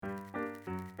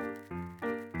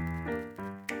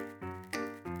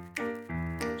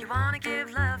wanna give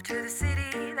love to the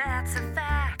city, that's a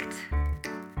fact.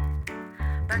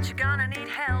 But you're gonna need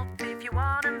help if you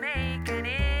wanna make an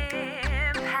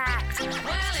impact.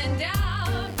 Well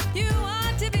endowed, you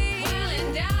want to be well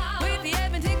endowed with the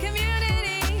Edmonton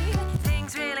community.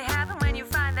 Things really happen when you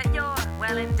find that you're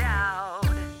well endowed.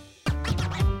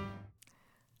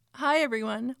 Hi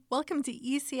everyone, welcome to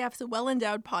ECF's Well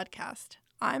Endowed podcast.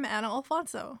 I'm Anna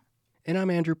Alfonso. And I'm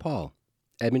Andrew Paul.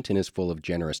 Edmonton is full of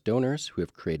generous donors who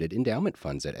have created endowment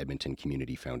funds at Edmonton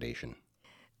Community Foundation.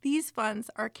 These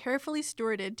funds are carefully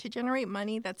stewarded to generate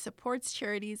money that supports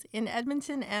charities in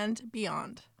Edmonton and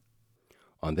beyond.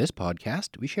 On this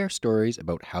podcast, we share stories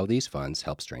about how these funds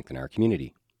help strengthen our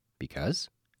community, because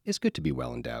it's good to be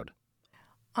well endowed.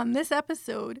 On this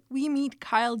episode, we meet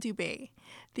Kyle Dubé,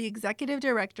 the Executive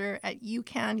Director at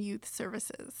YOUCAN Youth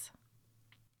Services.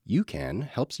 YOUCAN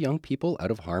helps young people out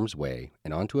of harm's way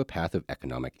and onto a path of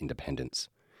economic independence.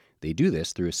 They do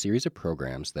this through a series of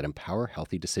programs that empower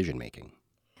healthy decision-making.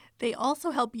 They also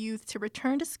help youth to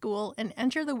return to school and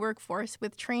enter the workforce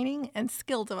with training and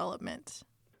skill development.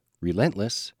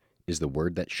 Relentless is the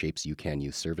word that shapes YOUCAN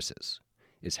Youth Services.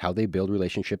 It's how they build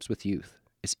relationships with youth.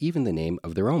 It's even the name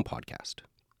of their own podcast.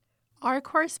 Our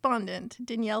correspondent,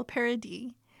 Danielle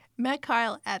Paradis, met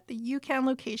Kyle at the YOUCAN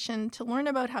location to learn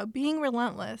about how being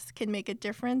relentless can make a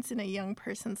difference in a young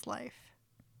person's life.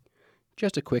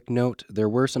 Just a quick note, there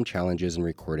were some challenges in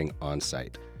recording on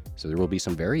site, so there will be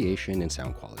some variation in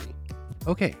sound quality.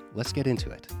 Okay, let's get into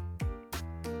it.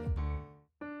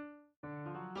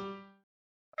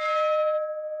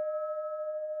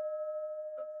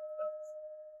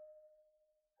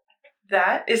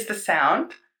 That is the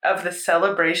sound of the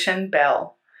celebration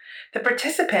bell. The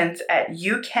participants at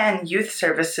YOUCAN Youth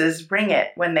Services ring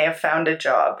it when they have found a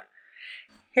job.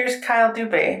 Here's Kyle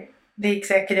Dubé, the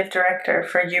Executive Director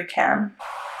for YOUCAN.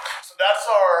 So that's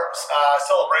our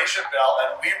celebration bell,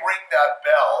 and we ring that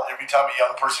bell every time a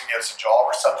young person gets a job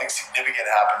or something significant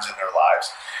happens in their lives.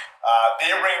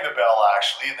 They ring the bell,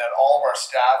 actually, and then all of our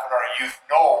staff and our youth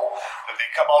know that they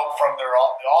come out from the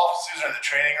offices or the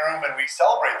training room, and we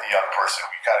celebrate the young person.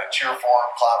 We kind of cheer for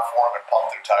them, clap for them, and pump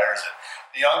their tires. And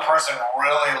the young person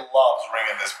really loves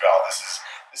ringing this bell. This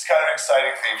is kind of an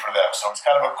exciting thing for them, so it's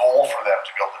kind of a goal for them to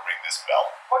be able to ring this bell.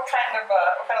 What kind of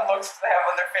looks do they have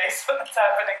on their face when it's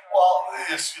happening? Well,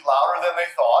 it's louder than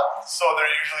they thought, so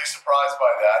they're usually surprised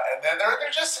by that. And then they're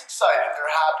just excited.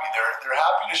 They're happy. They're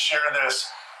happy to share this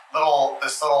little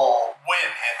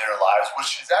win in their lives,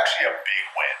 which is actually a big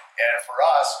win. And for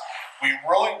us, we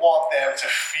really want them to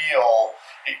feel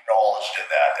acknowledged in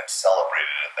that and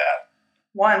celebrated in that.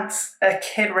 Once, a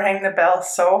kid rang the bell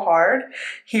so hard,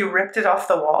 he ripped it off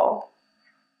the wall.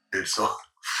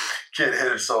 Kid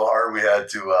hit it so hard we had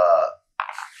to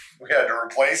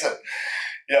replace it.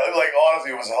 Yeah,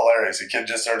 honestly, it was hilarious. The kid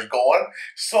just starts going,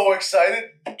 so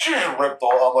excited, just ripped the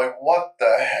whole. I'm like, what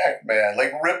the heck, man?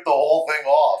 Ripped the whole thing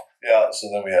off. Yeah, so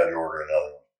then we had to order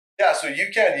another one. Yeah, so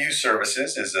YOUCAN Youth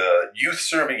Services is a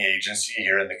youth-serving agency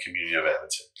here in the community of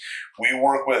Edmonton. We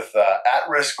work with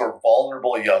at-risk or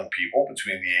vulnerable young people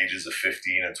between the ages of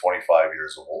 15 and 25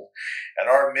 years old. And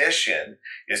our mission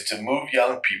is to move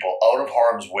young people out of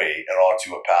harm's way and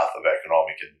onto a path of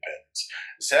economic independence.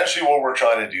 Essentially, what we're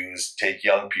trying to do is take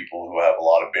young people who have a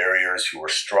lot of barriers, who are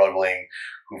struggling,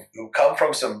 who come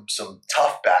from some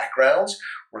tough backgrounds.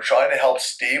 We're trying to help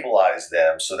stabilize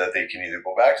them so that they can either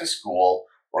go back to school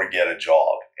or get a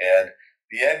job. And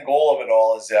the end goal of it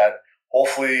all is that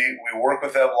hopefully we work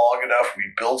with them long enough, we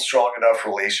build strong enough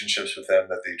relationships with them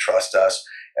that they trust us,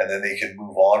 and then they can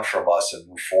move on from us and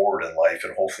move forward in life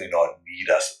and hopefully not need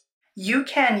us.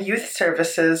 YOUCAN Youth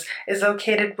Services is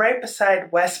located right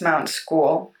beside Westmount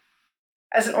School.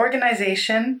 As an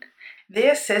organization, they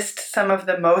assist some of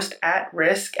the most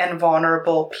at-risk and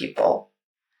vulnerable people.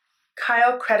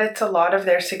 Kyle credits a lot of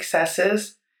their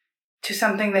successes to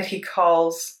something that he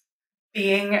calls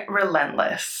being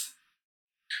relentless.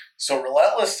 So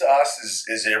relentless to us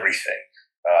is everything.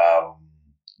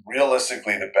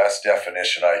 Realistically, the best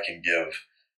definition I can give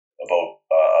about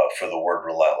for the word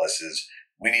relentless is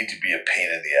we need to be a pain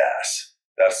in the ass.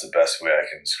 That's the best way I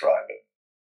can describe it.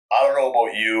 I don't know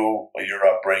about you, but your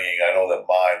upbringing, I know that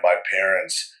my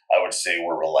parents, I would say,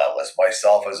 were relentless.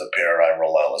 Myself as a parent, I'm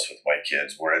relentless with my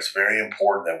kids, where it's very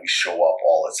important that we show up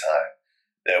all the time,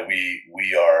 that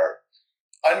we are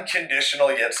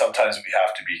unconditional, yet sometimes we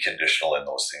have to be conditional in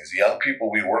those things. The young people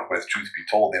we work with, truth be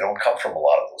told, they don't come from a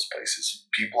lot of those places.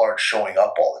 People aren't showing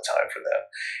up all the time for them,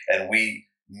 and we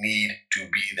need to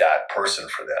be that person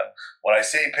for them. When I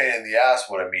say pain in the ass,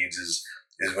 what it means is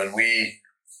when we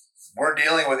we're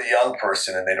dealing with a young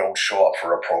person and they don't show up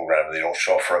for a program, or they don't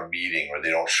show up for a meeting, or they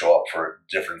don't show up for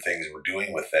different things we're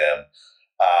doing with them,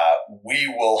 we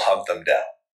will hunt them down.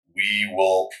 We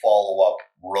will follow up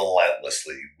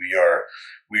relentlessly. We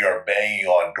are banging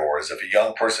on doors. If a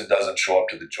young person doesn't show up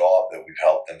to the job that we've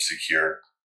helped them secure,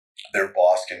 their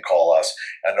boss can call us,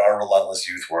 and our relentless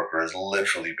youth worker is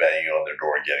literally banging on their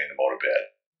door, getting them out of bed.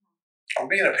 I'm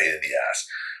being a pain in the ass,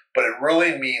 but it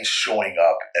really means showing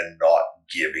up and not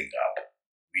giving up.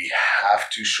 We have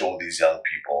to show these young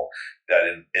people that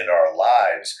in our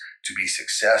lives, to be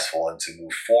successful and to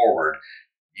move forward,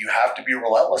 you have to be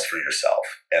relentless for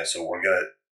yourself. And so we're going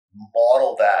to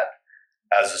model that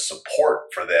as a support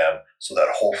for them so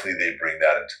that hopefully they bring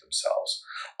that into themselves.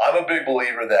 I'm a big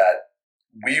believer that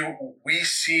we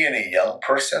see in a young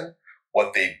person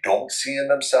what they don't see in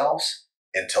themselves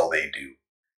until they do.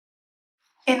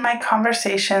 In my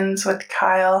conversations with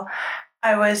Kyle,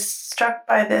 I was struck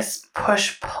by this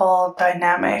push-pull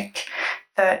dynamic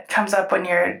that comes up when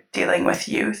you're dealing with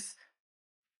youth.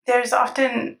 There's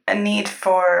often a need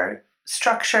for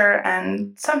structure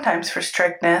and sometimes for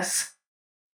strictness.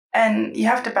 And you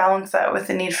have to balance that with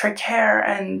the need for care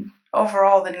and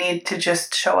overall the need to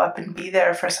just show up and be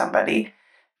there for somebody.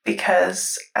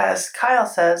 Because, as Kyle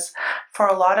says, for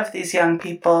a lot of these young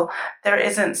people, there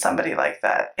isn't somebody like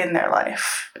that in their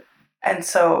life. And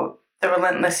so the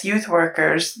relentless youth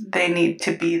workers, they need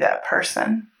to be that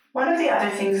person. One of the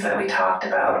other things that we talked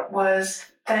about was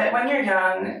that when you're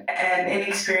young and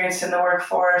inexperienced in the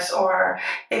workforce, or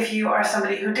if you are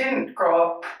somebody who didn't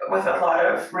grow up with a lot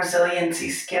of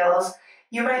resiliency skills,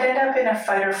 you might end up in a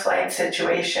fight or flight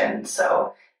situation.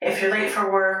 So if you're late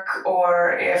for work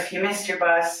or if you missed your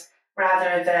bus,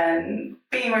 rather than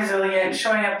being resilient,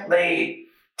 showing up late,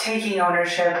 taking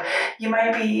ownership, you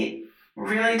might be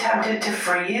really tempted to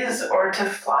freeze or to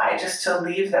fly just to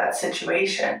leave that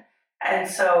situation. And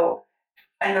so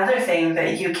another thing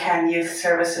that YOUCAN Youth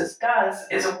Services does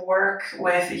is work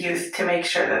with youth to make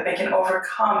sure that they can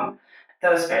overcome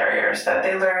those barriers, that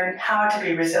they learn how to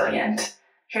be resilient.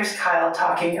 Here's Kyle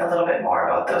talking a little bit more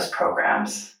about those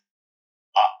programs.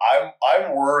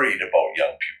 I'm worried about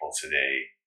young people today.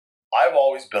 I've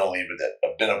always been a believer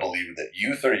that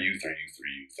youth are youth are youth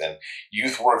are youth. And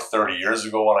youth work 30 years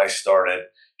ago when I started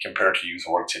compared to youth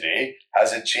work today.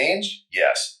 Has it changed?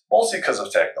 Yes, mostly because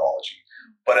of technology.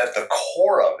 But at the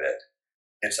core of it,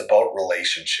 it's about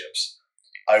relationships.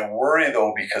 I worry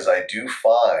though, because I do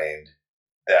find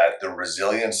that the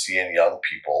resiliency in young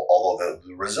people, although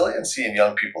the resiliency in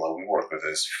young people that we work with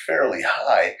is fairly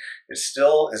high, it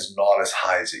still is not as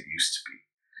high as it used to be.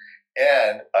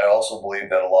 And I also believe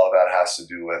that a lot of that has to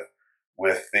do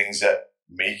with things that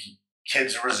make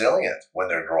kids resilient when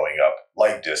they're growing up,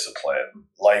 like discipline,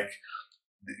 like,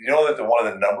 you know, that one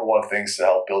of the number one things to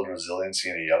help build resiliency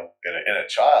in a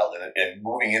child and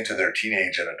moving into their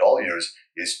teenage and adult years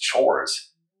is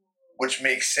chores, which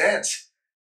makes sense.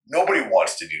 Nobody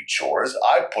wants to do chores.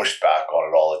 I pushed back on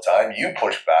it all the time. You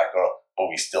pushed back on it, but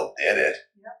we still did it.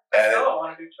 Yeah, I still don't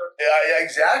want to do chores. Yeah,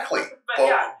 exactly.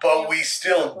 but we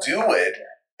still do it,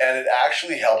 and it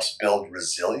actually helps build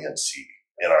resiliency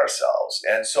in ourselves.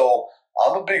 And so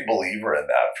I'm a big believer in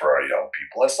that for our young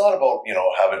people. It's not about,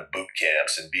 having boot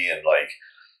camps and being like,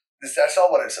 that's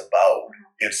not what it's about.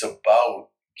 It's about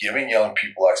giving young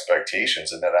people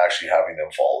expectations and then actually having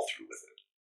them follow through with it.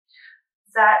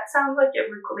 That sounds like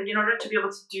in order to be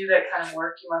able to do that kind of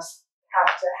work, you must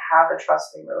have to have a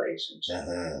trusting relationship.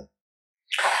 Mm-hmm.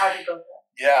 How do you go there?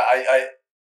 Yeah,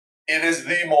 it is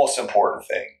the most important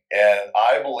thing. And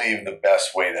I believe the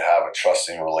best way to have a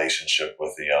trusting relationship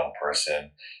with a young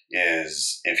person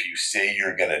is if you say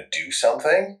you're going to do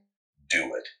something,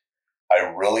 do it. I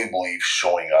really believe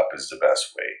showing up is the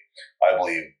best way. I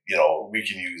believe, we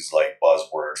can use like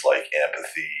buzzwords like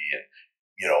empathy and,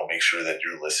 make sure that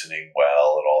you're listening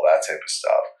well and all that type of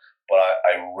stuff. But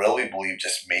I really believe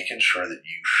just making sure that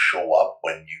you show up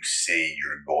when you say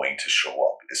you're going to show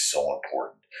up is so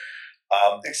important.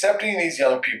 Accepting these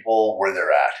young people where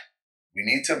they're at. We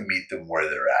need to meet them where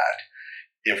they're at.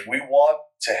 If we want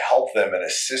to help them and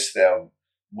assist them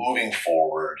moving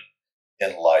forward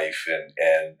in life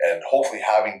and hopefully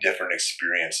having different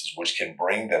experiences which can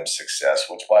bring them success,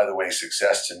 which, by the way,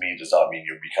 success to me does not mean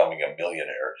you're becoming a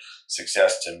millionaire.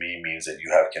 Success to me means that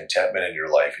you have contentment in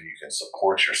your life and you can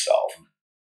support yourself.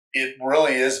 It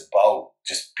really is about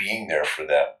just being there for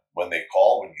them. When they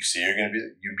call, when you say you're going to be,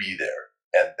 you be there.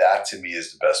 And that to me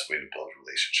is the best way to build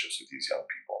relationships with these young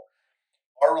people.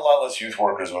 Our relentless youth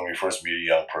workers, when we first meet a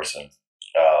young person,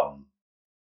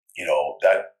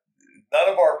 that none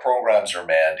of our programs are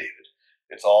mandated.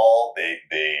 It's all they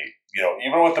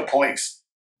even with the police,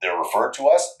 they're referred to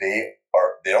us, they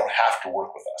don't have to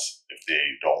work with us if they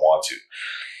don't want to.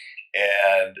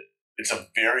 And it's a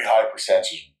very high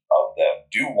percentage of them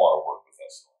do want to work with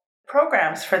us.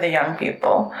 Programs for the young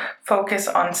people focus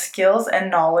on skills and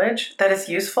knowledge that is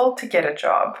useful to get a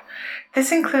job.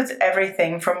 This includes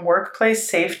everything from workplace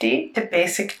safety to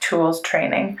basic tools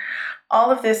training. All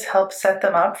of this helps set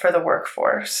them up for the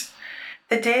workforce.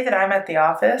 The day that I'm at the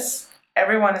office,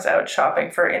 everyone is out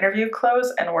shopping for interview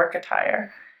clothes and work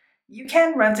attire.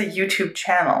 YOUCAN runs a YouTube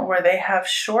channel where they have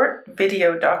short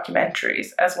video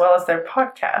documentaries as well as their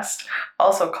podcast,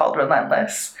 also called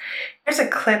Relentless. Here's a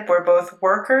clip where both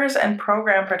workers and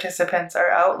program participants are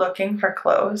out looking for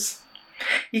clothes.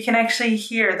 You can actually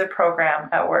hear the program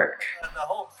at work. The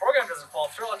whole program doesn't fall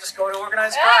through, I'll just go to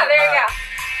organized crime. crime. There you go.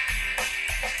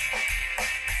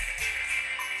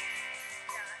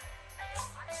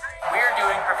 We're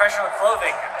doing professional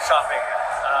clothing shopping.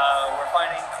 We're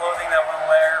finding clothing that we'll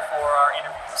wear for our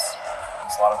interviews.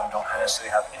 A lot of them don't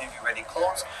necessarily have interview-ready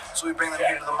clothes, so we bring them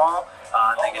here to the mall.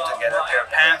 They get to get a pair of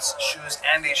pants, shoes,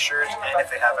 and a shirt, and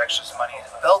if they have extra money,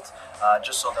 a belt,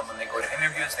 just so that when they go to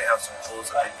interviews, they have some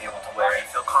clothes that they'd be able to wear and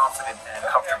feel confident and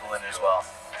comfortable in as well.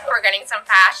 We're getting some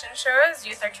fashion shows.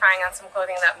 Youth are trying on some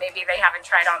clothing that maybe they haven't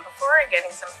tried on before and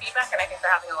getting some feedback, and I think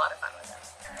they're having a lot of fun with it.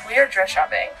 We are dress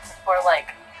shopping for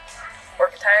like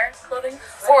work attire clothing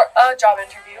for a job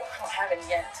interview. I don't have any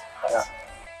yet, but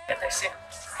get there soon.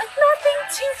 Like nothing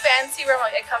too fancy where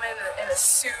like I come in a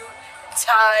suit,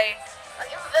 tie. Like,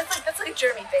 that's like a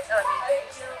Jeremy thing, not a me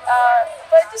thing.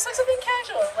 But just like something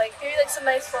casual, like maybe like some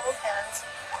nice formal pants,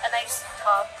 a nice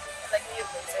top, like maybe a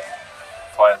blazer.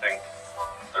 That's why I think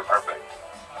they're perfect.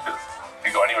 Because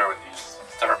you go anywhere with these,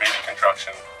 except for maybe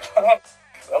construction. I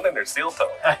don't think they're steel toe.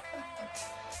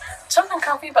 Something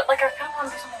comfy, but like I kind of want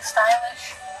to do something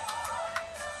stylish.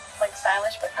 Like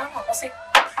stylish, but I don't know. We'll see.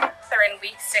 They're in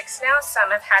week 6 now.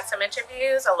 Some have had some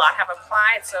interviews. A lot have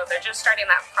applied. So they're just starting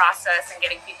that process and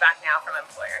getting feedback now from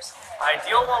employers.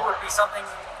 Ideal one would be something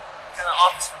kind of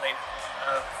office related,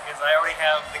 because I already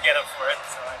have the get up for it,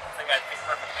 so I think I'd fit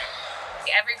perfectly.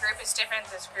 Every group is different.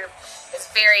 This group is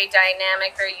very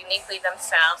dynamic, very uniquely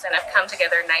themselves, and have come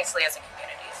together nicely as a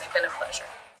community. They've been a pleasure.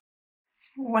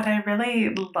 What I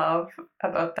really love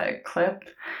about that clip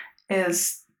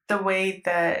is the way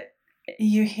that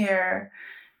you hear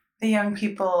the young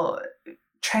people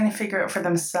trying to figure out for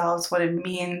themselves what it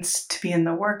means to be in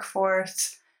the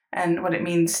workforce and what it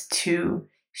means to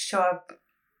show up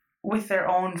with their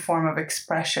own form of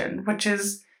expression, which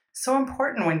is so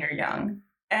important when you're young.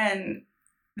 And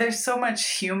there's so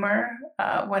much humor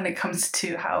when it comes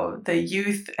to how the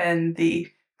youth and the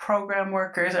program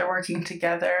workers are working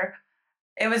together.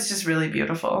 It was just really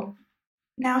beautiful.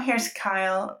 Now here's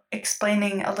Kyle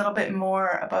explaining a little bit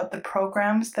more about the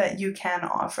programs that YOUCAN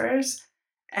offers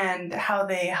and how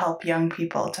they help young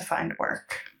people to find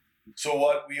work. So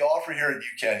what we offer here at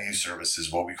YOUCAN Youth Services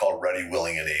is what we call Ready,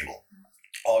 Willing, and Able.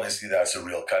 Obviously, that's a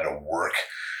real kind of work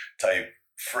type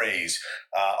phrase.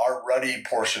 Our Ready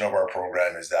portion of our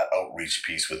program is that outreach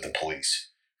piece with the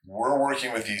police. We're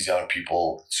working with these young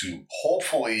people to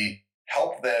hopefully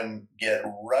help them get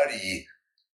ready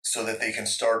so that they can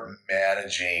start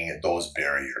managing those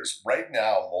barriers. Right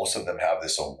now, most of them have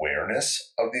this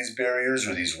awareness of these barriers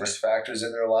or these risk factors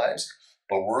in their lives,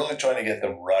 but we're really trying to get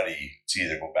them ready to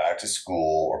either go back to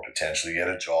school or potentially get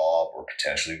a job or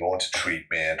potentially go into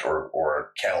treatment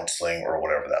or counseling or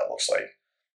whatever that looks like.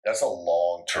 That's a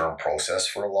long-term process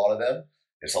for a lot of them.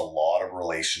 It's a lot of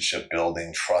relationship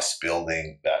building, trust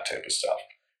building, that type of stuff.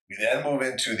 We then move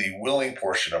into the willing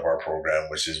portion of our program,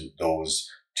 which is those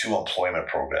 2 employment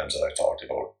programs that I talked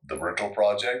about. The Virto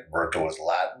project, Virto is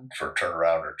Latin for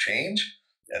turnaround or change,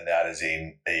 and that is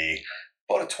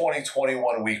about a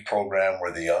 21 week program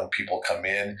where the young people come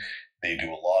in. They do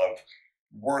a lot of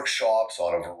workshops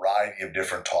on a variety of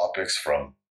different topics,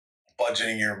 from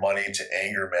budgeting your money to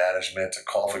anger management to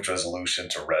conflict resolution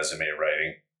to resume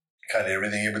writing, kind of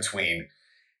everything in between.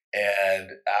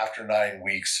 And after 9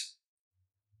 weeks,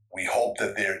 we hope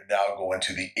that they're now going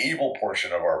to the able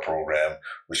portion of our program,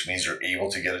 which means you're able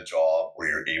to get a job or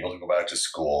you're able to go back to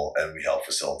school, and we help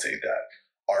facilitate that.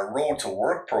 Our Road to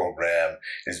Work program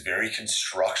is very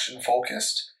construction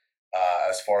focused.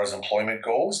 As far as employment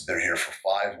goes, they're here for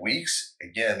 5 weeks.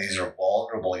 Again, these are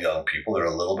vulnerable young people. They're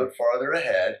a little bit farther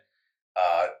ahead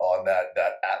on that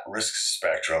at-risk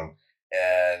spectrum.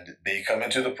 And they come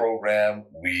into the program.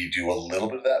 We do a little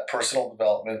bit of that personal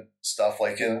development stuff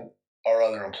like in our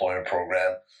other employment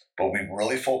program, but we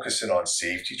really focus in on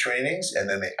safety trainings, and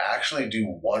then they actually do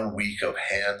 1 week of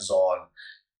hands-on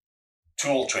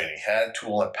tool training, hand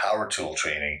tool and power tool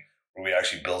training, where we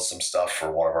actually build some stuff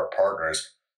for one of our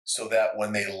partners so that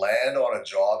when they land on a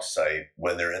job site,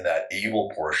 when they're in that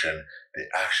able portion, they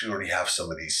actually already have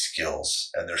some of these skills,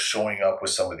 and they're showing up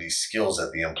with some of these skills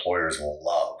that the employers will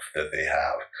love that they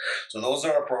have. So those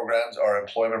are our programs, our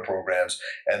employment programs,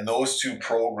 and those two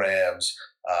programs,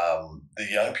 the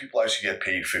young people actually get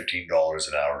paid $15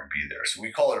 an hour to be there. So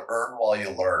we call it earn while you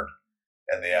learn.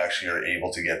 And they actually are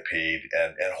able to get paid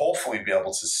and hopefully be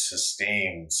able to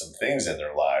sustain some things in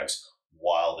their lives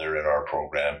while they're in our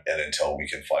program and until we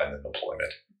can find them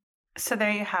employment. So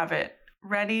there you have it.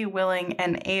 Ready, willing,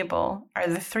 and able are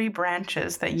the three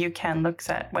branches that UCAN looks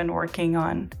at when working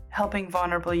on helping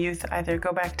vulnerable youth either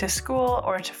go back to school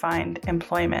or to find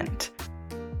employment.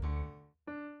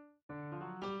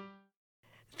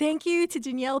 Thank you to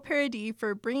Danielle Paradis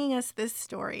for bringing us this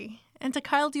story, and to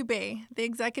Kyle Dubé, the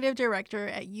Executive Director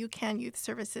at YOUCAN Youth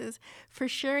Services, for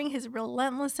sharing his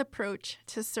relentless approach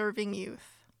to serving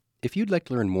youth. If you'd like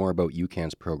to learn more about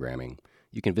UCAN's programming,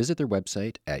 you can visit their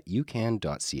website at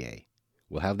youcan.ca.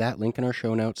 We'll have that link in our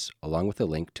show notes, along with a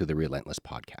link to the Relentless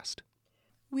podcast.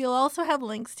 We'll also have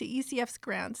links to ECF's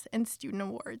grants and student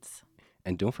awards.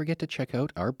 And don't forget to check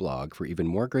out our blog for even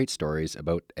more great stories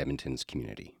about Edmonton's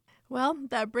community. Well,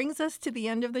 that brings us to the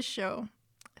end of the show.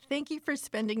 Thank you for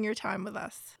spending your time with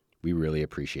us. We really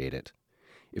appreciate it.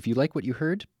 If you like what you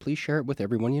heard, please share it with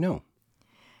everyone you know.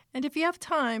 And if you have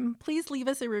time, please leave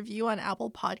us a review on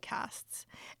Apple Podcasts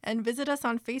and visit us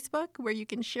on Facebook, where you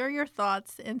can share your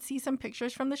thoughts and see some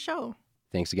pictures from the show.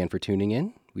 Thanks again for tuning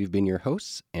in. We've been your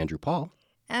hosts, Andrew Paul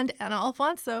and Anna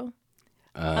Alfonso.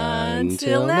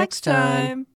 Until next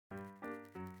time.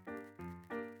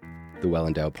 The Well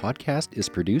Endowed podcast is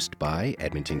produced by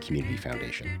Edmonton Community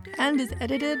Foundation and is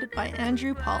edited by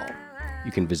Andrew Paul.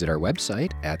 You can visit our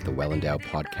website at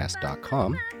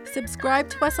thewellendowedpodcast.com. Subscribe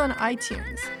to us on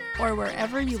iTunes or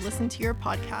wherever you listen to your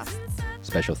podcasts.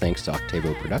 Special thanks to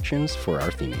Octavo Productions for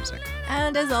our theme music.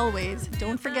 And as always,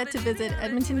 don't forget to visit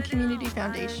Edmonton Community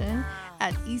Foundation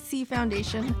at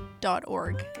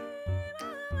ecfoundation.org.